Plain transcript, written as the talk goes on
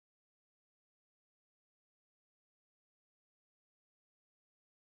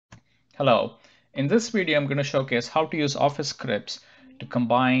Hello. In this video, I'm going to showcase how to use Office scripts to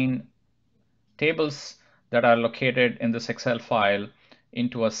combine tables that are located in this Excel file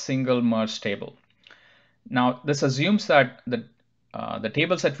into a single merged table. Now, this assumes that the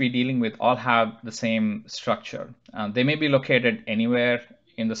tables that we're dealing with all have the same structure. They may be located anywhere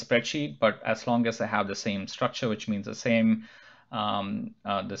in the spreadsheet, but as long as they have the same structure, which means the same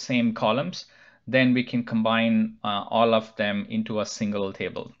columns, then we can combine all of them into a single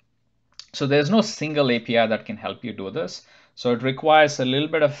table. So there's no single API that can help you do this. So it requires a little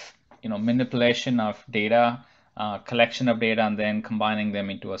bit of manipulation of data, collection of data, and then combining them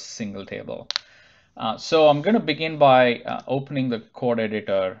into a single table. So I'm going to begin by opening the code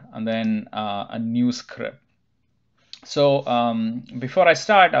editor and then a new script. So before I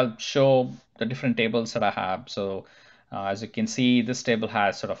start, I'll show the different tables that I have. So as you can see, this table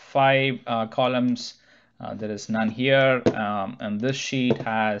has sort of 5 columns. There is none here. And this sheet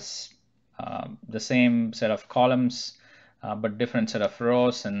has the same set of columns, but different set of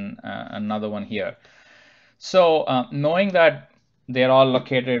rows, and another one here. So knowing that they're all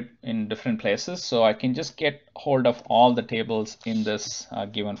located in different places, so I can just get hold of all the tables in this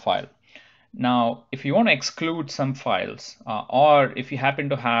given file. Now, if you want to exclude some files, or if you happen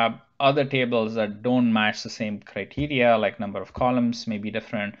to have other tables that don't match the same criteria, like number of columns may be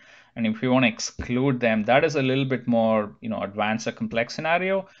different, and if you want to exclude them, that is a little bit more, advanced or complex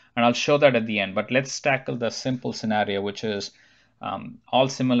scenario, and I'll show that at the end. But let's tackle the simple scenario, which is all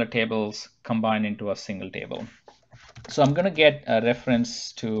similar tables combined into a single table. So I'm going to get a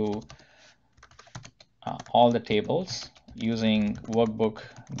reference to all the tables using workbook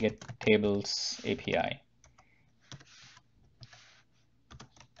get tables API.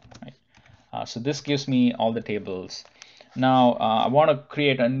 Right. So this gives me all the tables. Now I want to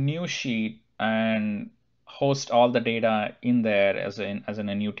create a new sheet and host all the data in there as in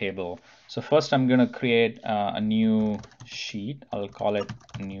a new table. So first I'm going to create a new sheet. I'll call it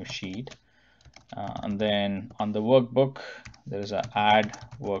new sheet. And then on the workbook, there's a add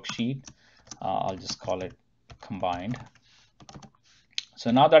worksheet. I'll just call it combined.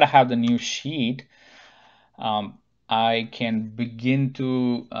 So now that I have the new sheet, I can begin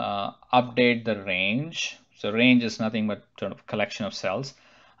to update the range. So range is nothing but sort of collection of cells.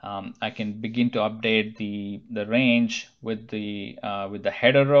 I can begin to update the range with the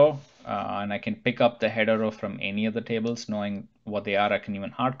header row, and I can pick up the header row from any of the tables. Knowing what they are, I can even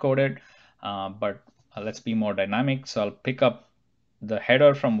hard code it. But let's be more dynamic. So I'll pick up the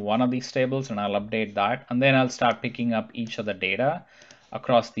header from one of these tables and I'll update that, and then I'll start picking up each of the data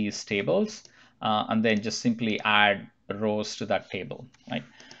across these tables, and then just simply add rows to that table, right?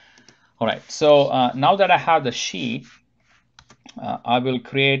 All right, so now that I have the sheet, I will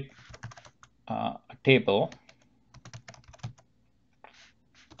create a table,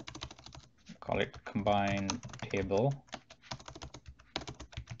 call it combined table,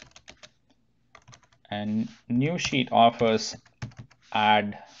 and new sheet offers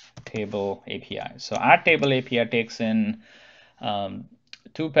add table API. So add table API takes in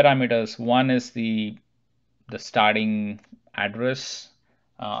 2 parameters. One is the starting address,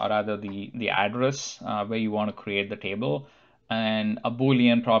 or rather the address where you want to create the table, and a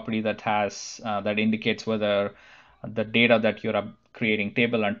Boolean property that has that indicates whether the data that you're creating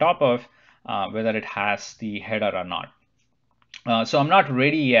table on top of, whether it has the header or not. So I'm not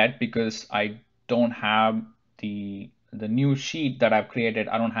ready yet because I don't have the new sheet that I've created.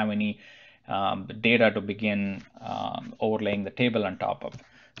 I don't have any data to begin overlaying the table on top of.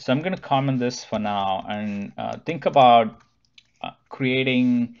 So I'm going to comment this for now and think about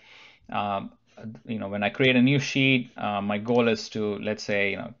creating, when I create a new sheet, my goal is to, let's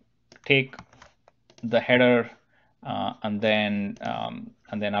say, take the header and then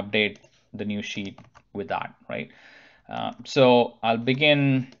update the new sheet with that, right? So I'll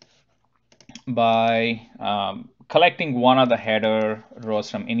begin by collecting one of the header rows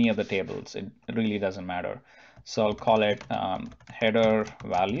from any of the tables. It really doesn't matter. So I'll call it header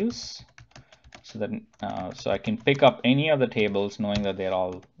values, so that so I can pick up any of the tables knowing that they're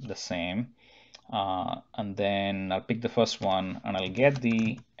all the same. And then I'll pick the first one and I'll get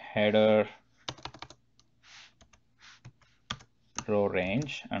the header row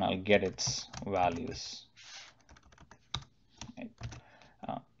range and I'll get its values.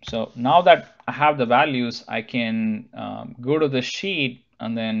 So now that I have the values, I can go to the sheet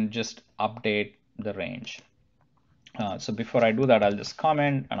and then just update the range. So before I do that, I'll just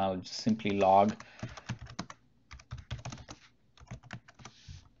comment and I'll just simply log.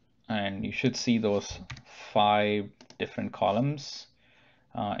 And you should see those 5 different columns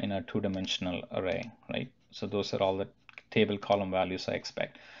in a 2-dimensional array, right? So those are all the table column values I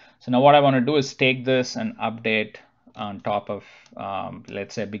expect. So now what I want to do is take this and update on top of,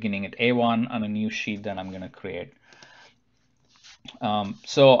 let's say, beginning at A1 on a new sheet that I'm going to create.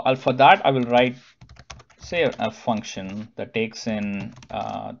 So for that, I will write, say, a function that takes in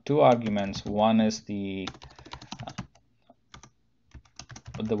two arguments. One is the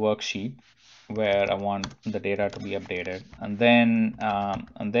worksheet where I want the data to be updated, and then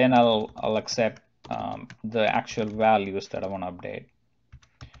I'll accept the actual values that I want to update.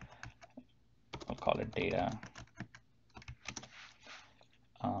 I'll call it data,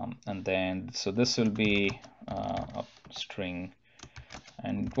 and then so this will be a string,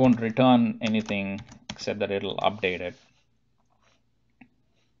 and it won't return anything except that it'll update it.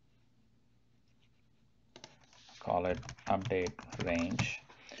 Call it update range.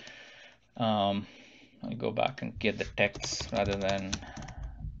 I'll go back and get the text rather than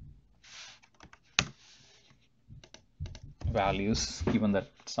values, given that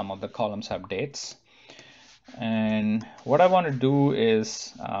some of the columns have dates. And what I want to do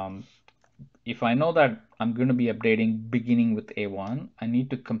is, if I know that I'm going to be updating beginning with A1, I need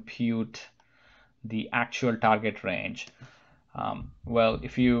to compute the actual target range. Well,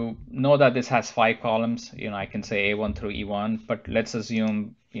 if you know that this has 5 columns, I can say A1 through E1, but let's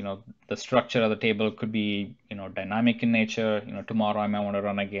assume, the structure of the table could be, dynamic in nature. Tomorrow I might want to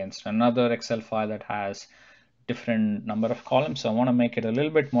run against another Excel file that has different number of columns. So I want to make it a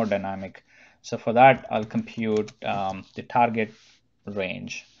little bit more dynamic. So for that, I'll compute the target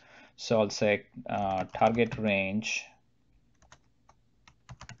range. So I'll say target range.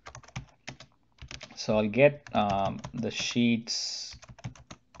 So I'll get the sheets.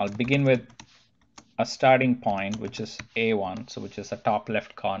 I'll begin with a starting point, which is A1, so which is the top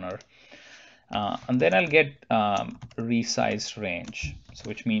left corner. And then I'll get resized range, so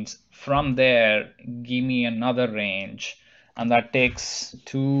which means from there, give me another range, and that takes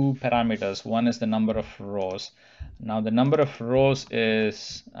 2 parameters. One is the number of rows. Now the number of rows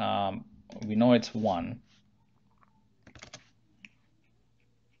is, we know it's 1.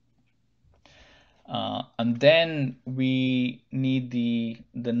 And then we need the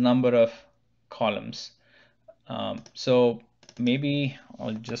number of columns. So maybe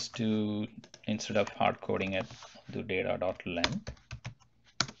I'll just do, instead of hard coding it, I'll do data.length.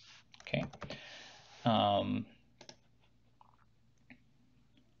 Okay.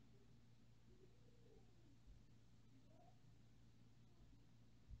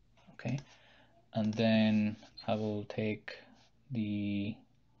 Okay, and then I will take the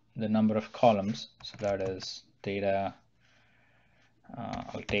number of columns, so that is data.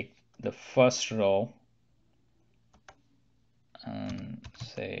 I'll take the first row and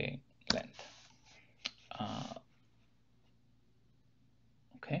say length.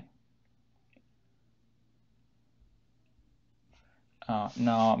 Okay.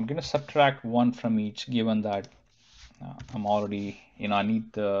 Now I'm going to subtract 1 from each, given that I'm already, I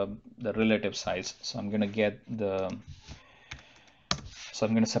need the relative size. So I'm going to get so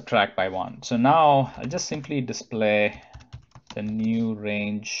I'm going to subtract by 1. So now I'll just simply display the new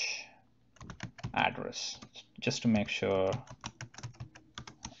range address, just to make sure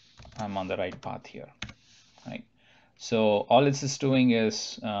I'm on the right path here. Right. So all this is doing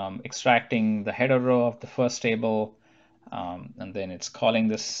is extracting the header row of the first table, and then it's calling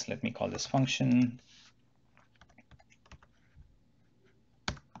this. Let me call this function.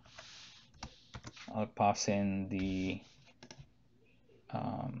 I'll pass in the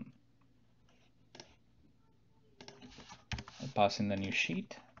new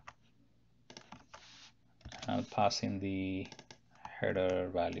sheet. I'll pass in the header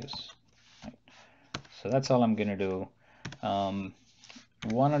values. Right. So that's all I'm going to do.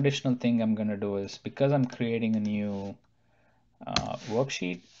 One additional thing I'm going to do is, because I'm creating a new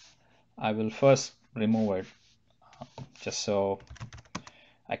worksheet, I will first remove it, just so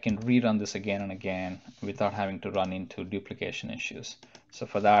I can rerun this again and again without having to run into duplication issues. So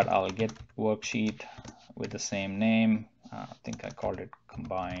for that, I'll get worksheet with the same name. I think I called it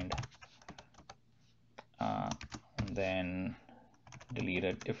combined, and then delete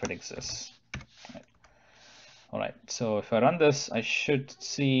it if it exists. All right, so if I run this, I should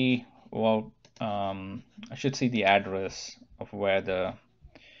see, well, I should see the address of where the,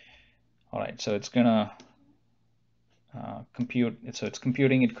 all right, so it's gonna compute, so it's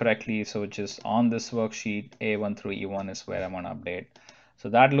computing it correctly, so which is on this worksheet, A1 through E1 is where I want to update. So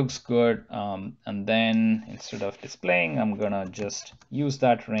that looks good, and then instead of displaying, I'm gonna just use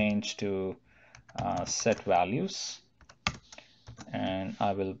that range to set values, and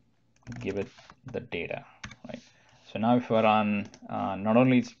I will give it the data. Right. So now if I run, not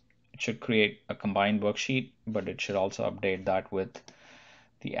only it should create a combined worksheet, but it should also update that with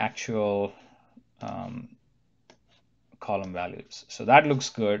the actual column values. So that looks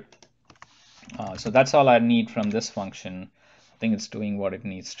good. So that's all I need from this function. I think it's doing what it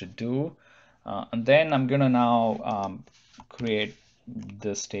needs to do. And then I'm gonna now create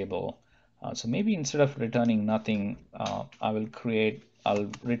this table. So maybe instead of returning nothing, I'll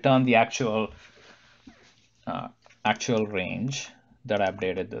return the actual range that I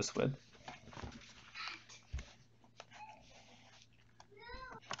updated this with.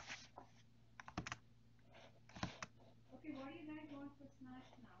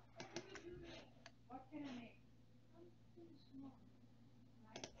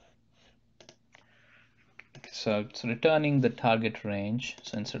 So it's returning the target range.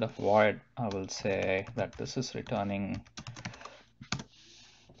 So instead of void, I will say that this is returning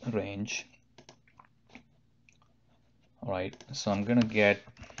range. All right, so I'm gonna get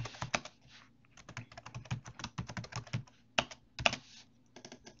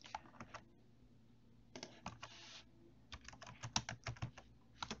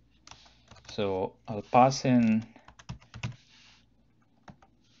so I'll pass in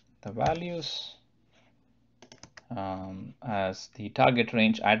the values as the target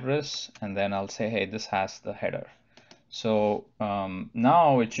range address, and then I'll say, hey, this has the header. So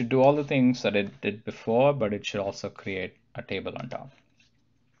now it should do all the things that it did before, but it should also create a table on top.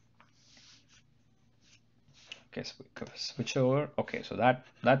 Okay, so we switch over. Okay, so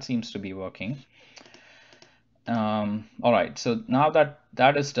that seems to be working. All right, so now that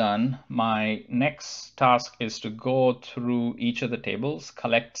that is done, my next task is to go through each of the tables,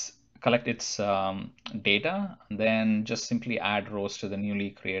 collect its data, and then just simply add rows to the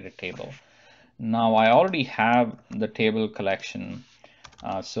newly created table. Now I already have the table collection,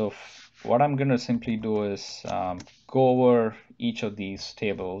 so what I'm going to simply do is go over each of these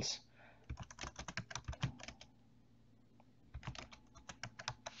tables.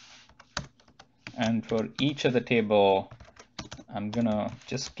 And for each of the table, I'm gonna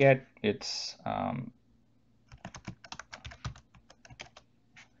just get its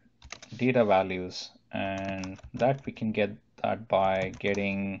data values, and that we can get that by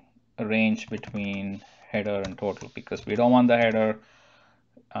getting a range between header and total, because we don't want the header.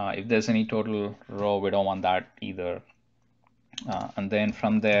 If there's any total row, we don't want that either. And then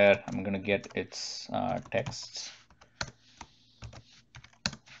from there, I'm gonna get its texts.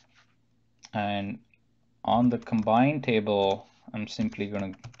 And on the combined table, I'm simply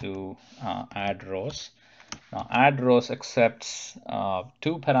going to do add rows. Now, add rows accepts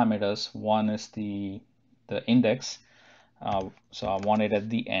two parameters. One is the index, so I want it at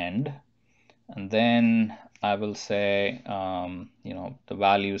the end, and then I will say, the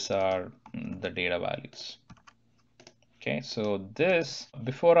values are the data values. Okay, so this,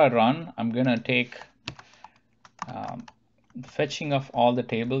 before I run, I'm gonna take fetching of all the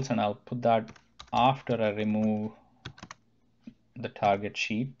tables, and I'll put that after I remove the target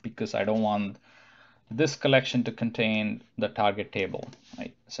sheet, because I don't want this collection to contain the target table,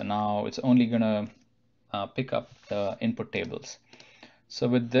 right? So now it's only gonna pick up the input tables. So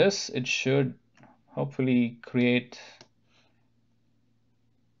with this, it should hopefully create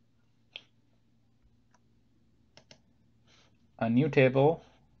a new table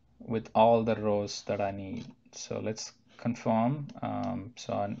with all the rows that I need. So let's confirm.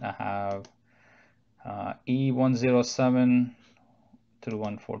 So I have E107 through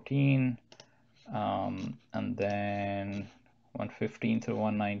 114, and then 115 through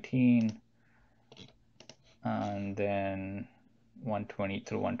 119, and then 120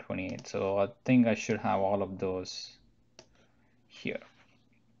 through 128. So I think I should have all of those here.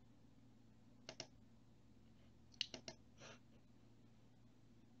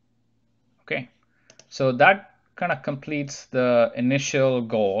 Okay, so that kind of completes the initial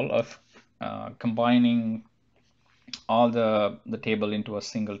goal of combining all the table into a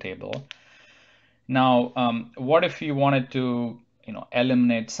single table. Now, what if you wanted to,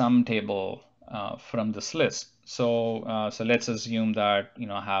 eliminate some table from this list? So, so let's assume that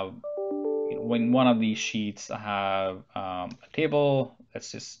I have, in one of these sheets I have a table.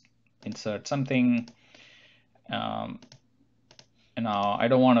 Let's just insert something. Now I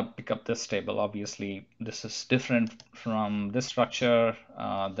don't want to pick up this table. Obviously, this is different from this structure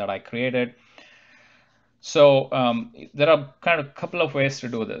that I created. So there are kind of a couple of ways to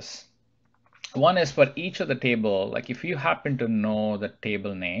do this. One is for each of the table, like if you happen to know the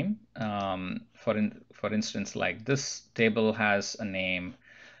table name, for instance, like this table has a name,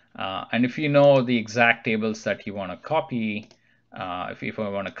 and if you know the exact tables that you want to copy, if you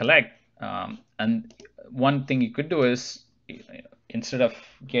want to collect, and one thing you could do is, instead of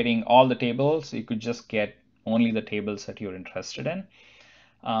getting all the tables, you could just get only the tables that you're interested in.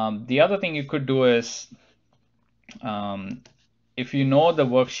 The other thing you could do is, if you know the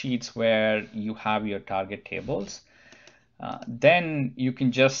worksheets where you have your target tables, then you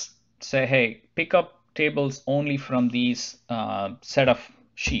can just say, hey, pick up tables only from these set of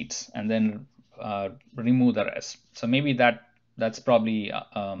sheets, and then remove the rest. So maybe that's probably an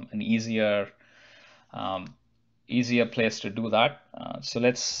um, easier place to do that. So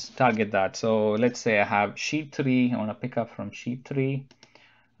let's target that. So let's say I have sheet 3. I want to pick up from sheet 3,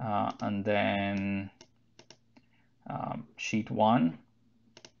 and then sheet 1,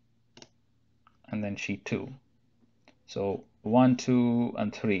 and then sheet 2. So 1, 2,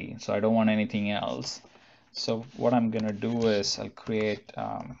 and 3. So I don't want anything else. So what I'm going to do is I'll create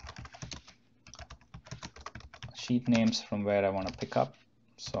sheet names from where I want to pick up.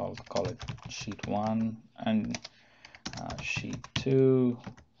 So I'll call it sheet 1 and sheet 2,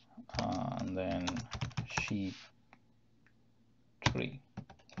 and then sheet 3.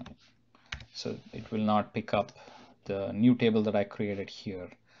 So it will not pick up the new table that I created here.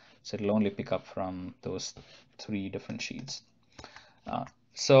 So it'll only pick up from those 3 different sheets.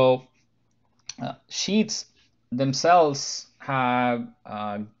 So sheets themselves have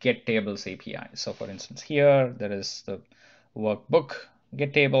get tables API. So for instance, here there is the workbook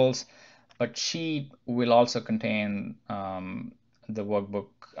get tables, but sheet will also contain the workbook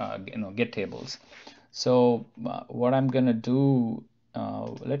get tables. So what I'm gonna do,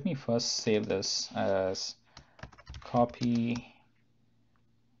 let me first save this as copy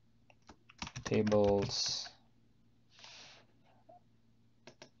tables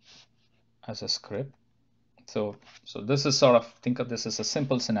as a script. So this is sort of, think of this as a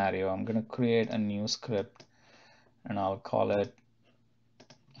simple scenario. I'm going to create a new script, and I'll call it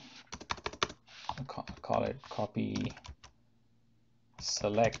copy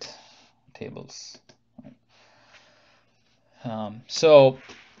select tables. So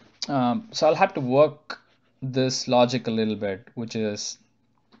I'll have to work this logic a little bit, which is,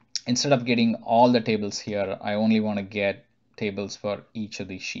 instead of getting all the tables here, I only want to get tables for each of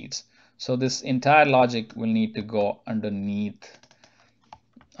these sheets. So this entire logic will need to go underneath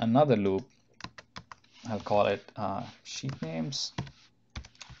another loop. I'll call it sheet names.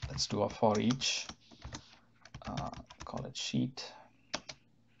 Let's do a for each. Call it sheet.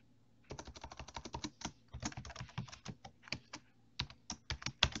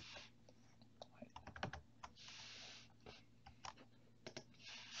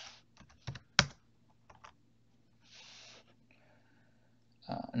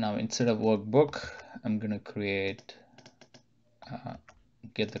 Now instead of workbook, I'm going to create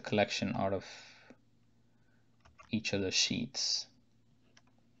get the collection out of each of the sheets.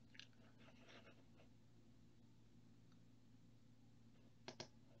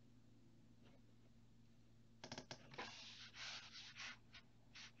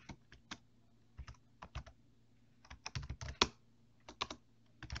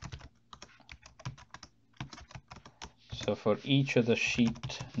 So for each of the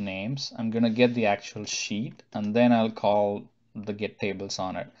sheet names, I'm going to get the actual sheet, and then I'll call the get tables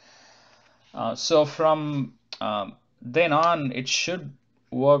on it. So from then on, it should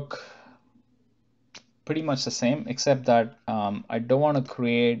work pretty much the same, except that I don't want to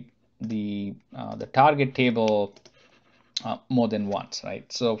create the target table more than once, right?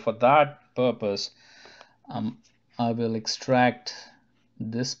 So for that purpose, I will extract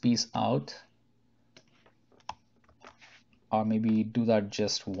this piece out, or maybe do that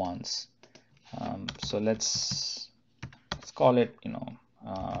just once. So let's call it,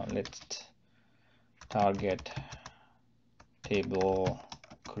 let's target table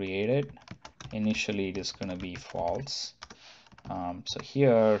created. Initially it is going to be false. So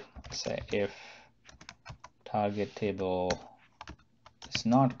here, say if target table is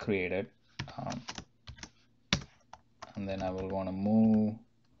not created, and then I will want to move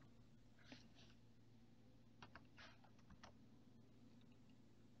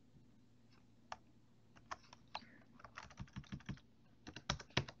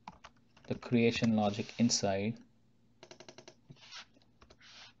the creation logic inside.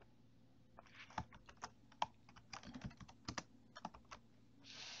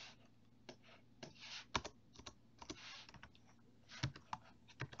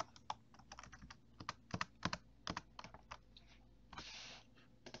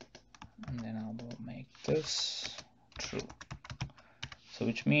 And then I will make this true. So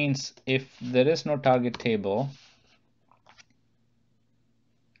which means if there is no target table,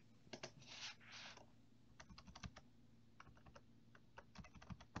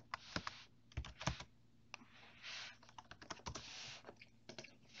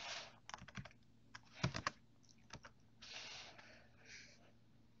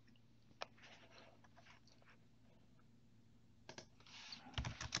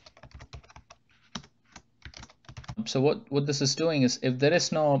 So what this is doing is if there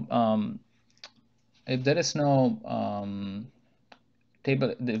is no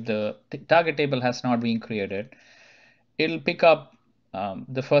table, if the target table has not been created, it'll pick up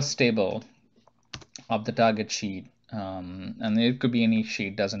the first table of the target sheet, and it could be any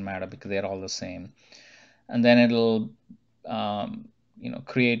sheet, doesn't matter because they're all the same. And then it'll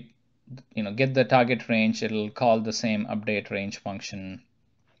create, get the target range. It'll call the same update range function,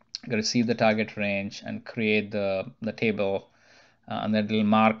 receive the target range, and create the table, and then it'll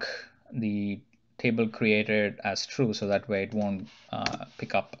mark the table created as true, so that way it won't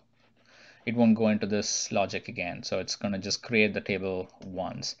pick up, it won't go into this logic again. So it's going to just create the table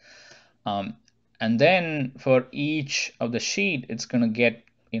once. And then for each of the sheet, it's going to get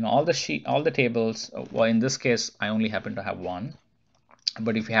all the tables. Well, in this case, I only happen to have one,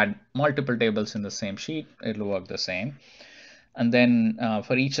 but if you had multiple tables in the same sheet, it'll work the same. And then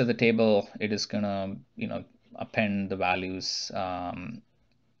for each of the table, it is going to append the values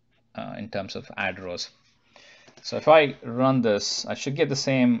in terms of add rows. So if I run this, I should get the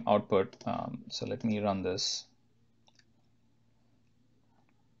same output. So let me run this.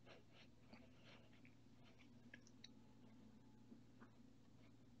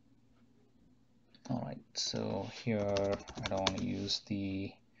 All right, so here I don't want to use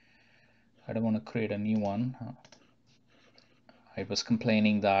I don't want to create a new one. I was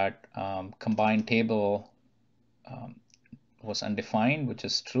complaining that combined table was undefined, which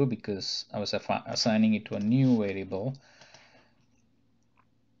is true because I was assigning it to a new variable.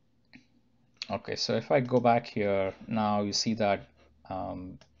 Okay, so if I go back here, now you see that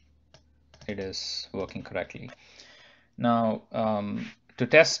it is working correctly. Now, to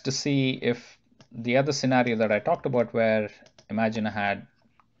test to see if the other scenario that I talked about, where imagine I had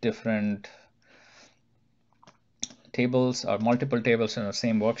different tables or multiple tables in the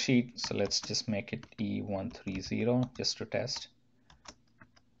same worksheet. So let's just make it E130 just to test.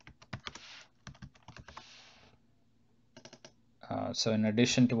 So in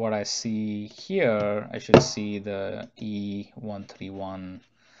addition to what I see here, I should see the E131.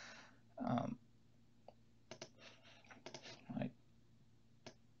 Right.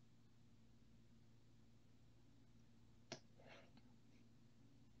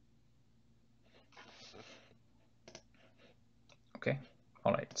 Okay.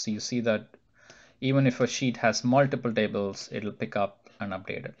 All right. So you see that even if a sheet has multiple tables, it'll pick up and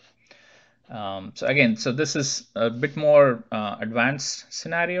update it. So again, so this is a bit more advanced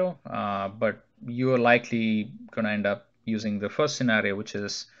scenario, but you are likely going to end up using the first scenario, which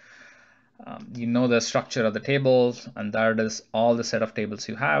is you know the structure of the tables, and that is all the set of tables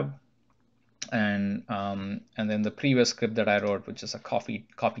you have, and then the previous script that I wrote, which is a copy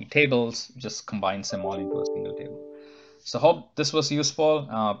tables, just combines them all into a single table. So hope this was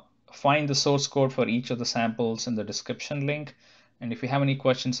useful. Find the source code for each of the samples in the description link. And if you have any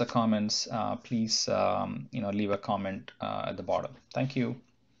questions or comments, please leave a comment at the bottom. Thank you.